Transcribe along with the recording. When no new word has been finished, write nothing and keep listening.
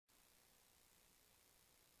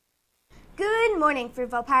Good morning,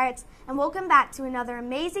 Fruitville Pirates, and welcome back to another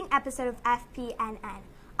amazing episode of Fpnn.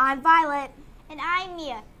 I'm Violet. And I'm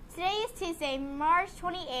Mia. Today is Tuesday, March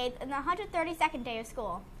 28th, and the 132nd day of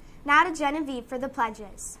school. Now to Genevieve for the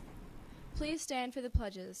pledges. Please stand for the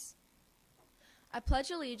pledges. I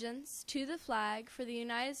pledge allegiance to the flag for the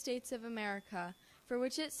United States of America, for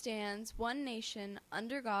which it stands, one nation,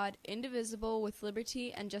 under God, indivisible, with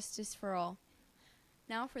liberty and justice for all.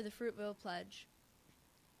 Now for the Fruitville Pledge.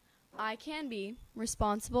 I can be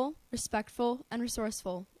responsible, respectful, and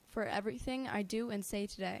resourceful for everything I do and say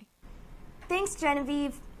today. Thanks,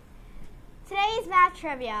 Genevieve. Today's math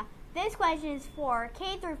trivia. This question is for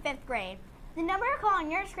K through 5th grade. The number to call on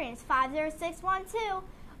your screen is 50612.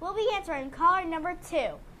 We'll be answering caller number 2.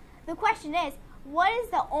 The question is, what is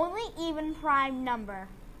the only even prime number?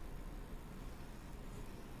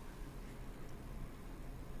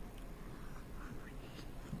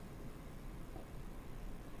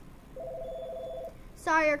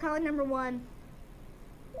 Sorry, you're calling number 1.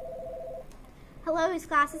 Hello, whose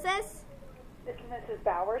class is this? This is Mrs.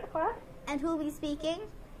 Bauer's class. And who will be speaking?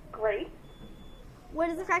 Grace. What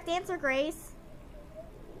is the correct answer, Grace?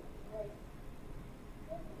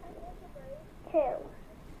 2.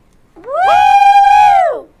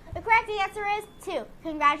 Woo! The correct answer is 2.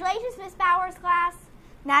 Congratulations, Miss Bauer's class.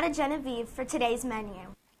 Now to Genevieve for today's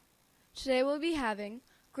menu. Today we'll be having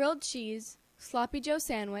grilled cheese, sloppy joe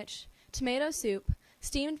sandwich, tomato soup,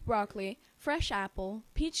 steamed broccoli, fresh apple,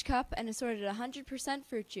 peach cup, and assorted 100%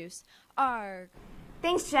 fruit juice. Arg!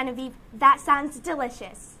 Thanks, Genevieve. That sounds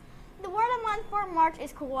delicious. The word of the month for March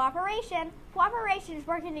is cooperation. Cooperation is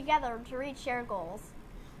working together to reach shared goals.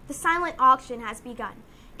 The silent auction has begun.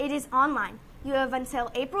 It is online. You have until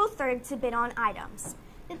April 3rd to bid on items.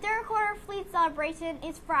 The third quarter fleet celebration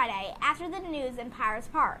is Friday after the news in Pirates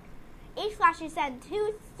Park. Each class should send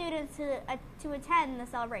 2 students to attend the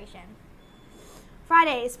celebration.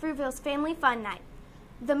 Friday is Fruitville's Family Fun Night.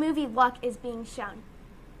 The movie Luck is being shown.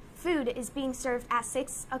 Food is being served at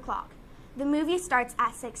 6 o'clock. The movie starts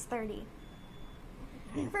at 6:30.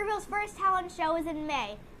 Fruitville's first talent show is in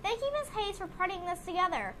May. Thank you, Ms. Hayes, for putting this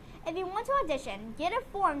together. If you want to audition, get a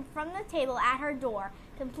form from the table at her door,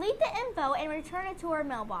 complete the info, and return it to her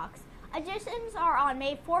mailbox. Auditions are on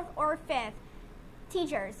May 4th or 5th.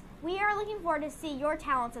 Teachers, we are looking forward to see your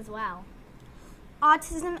talents as well.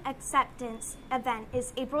 Autism acceptance event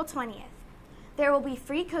is April 20th. There will be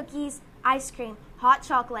free cookies, ice cream, hot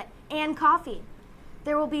chocolate, and coffee.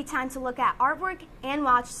 There will be time to look at artwork and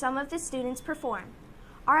watch some of the students perform.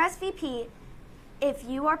 RSVP if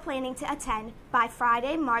you are planning to attend by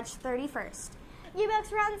Friday, March 31st.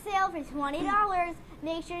 U-Books are on sale for $20.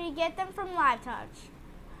 Make sure you get them from Live Touch.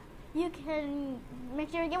 You can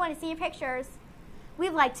make sure you get one to see your pictures.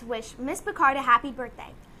 We'd like to wish Miss Picard a happy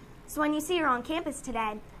birthday. So when you see her on campus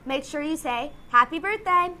today, make sure you say, "Happy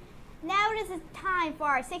birthday!" Now it is time for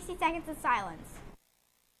our 60 seconds of silence.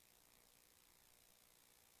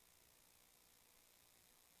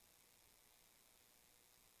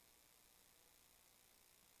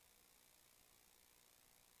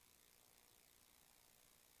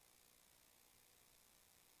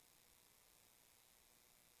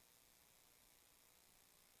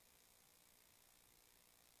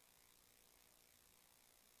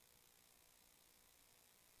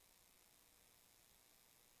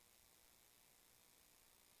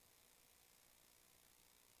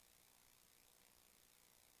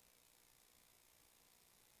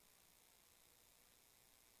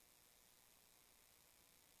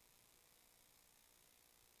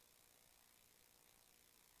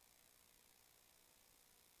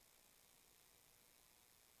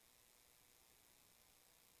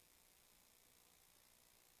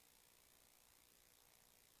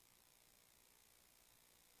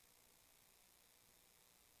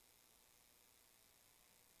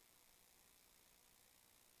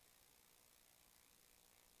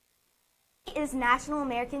 Is National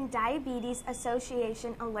American Diabetes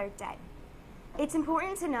Association Alert Day. It's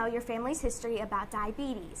important to know your family's history about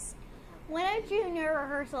diabetes. Winter Junior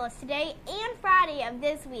rehearsal is today and Friday of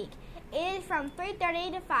this week. It is from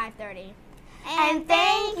 3:30 to 5:30. And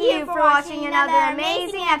thank you for watching another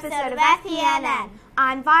amazing episode of Fpnn.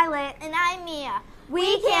 I'm Violet. And I'm Mia.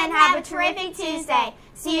 We can have a terrific Tuesday.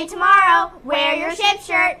 See you tomorrow. Wear your ship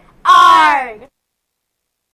shirt. ARG!